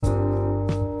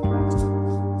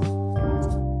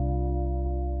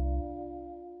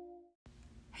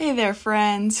Hey there,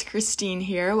 friends. Christine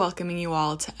here, welcoming you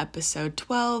all to episode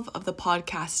 12 of the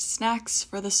podcast Snacks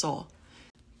for the Soul.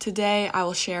 Today, I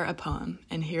will share a poem,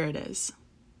 and here it is.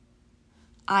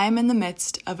 I am in the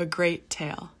midst of a great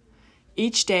tale,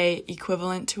 each day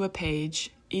equivalent to a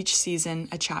page, each season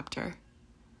a chapter.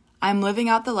 I am living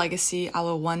out the legacy I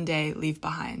will one day leave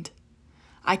behind.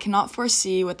 I cannot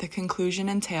foresee what the conclusion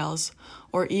entails,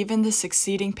 or even the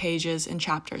succeeding pages and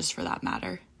chapters for that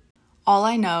matter. All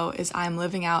I know is I am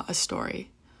living out a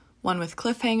story, one with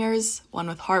cliffhangers, one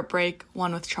with heartbreak,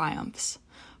 one with triumphs,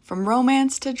 from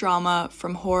romance to drama,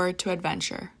 from horror to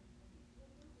adventure.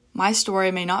 My story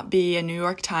may not be a New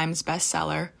York Times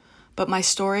bestseller, but my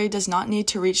story does not need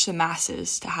to reach the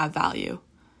masses to have value.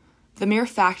 The mere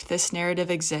fact this narrative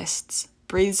exists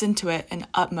breathes into it an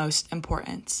utmost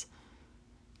importance.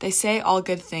 They say all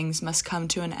good things must come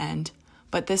to an end,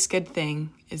 but this good thing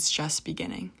is just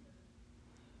beginning.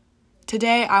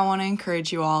 Today, I want to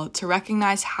encourage you all to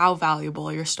recognize how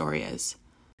valuable your story is.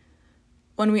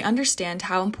 When we understand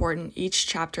how important each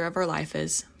chapter of our life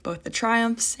is, both the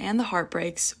triumphs and the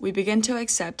heartbreaks, we begin to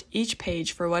accept each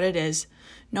page for what it is,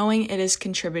 knowing it is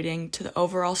contributing to the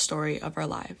overall story of our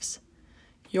lives.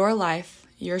 Your life,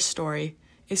 your story,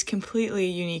 is completely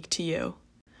unique to you.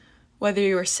 Whether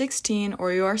you are 16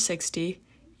 or you are 60,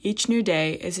 each new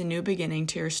day is a new beginning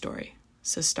to your story.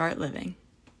 So start living.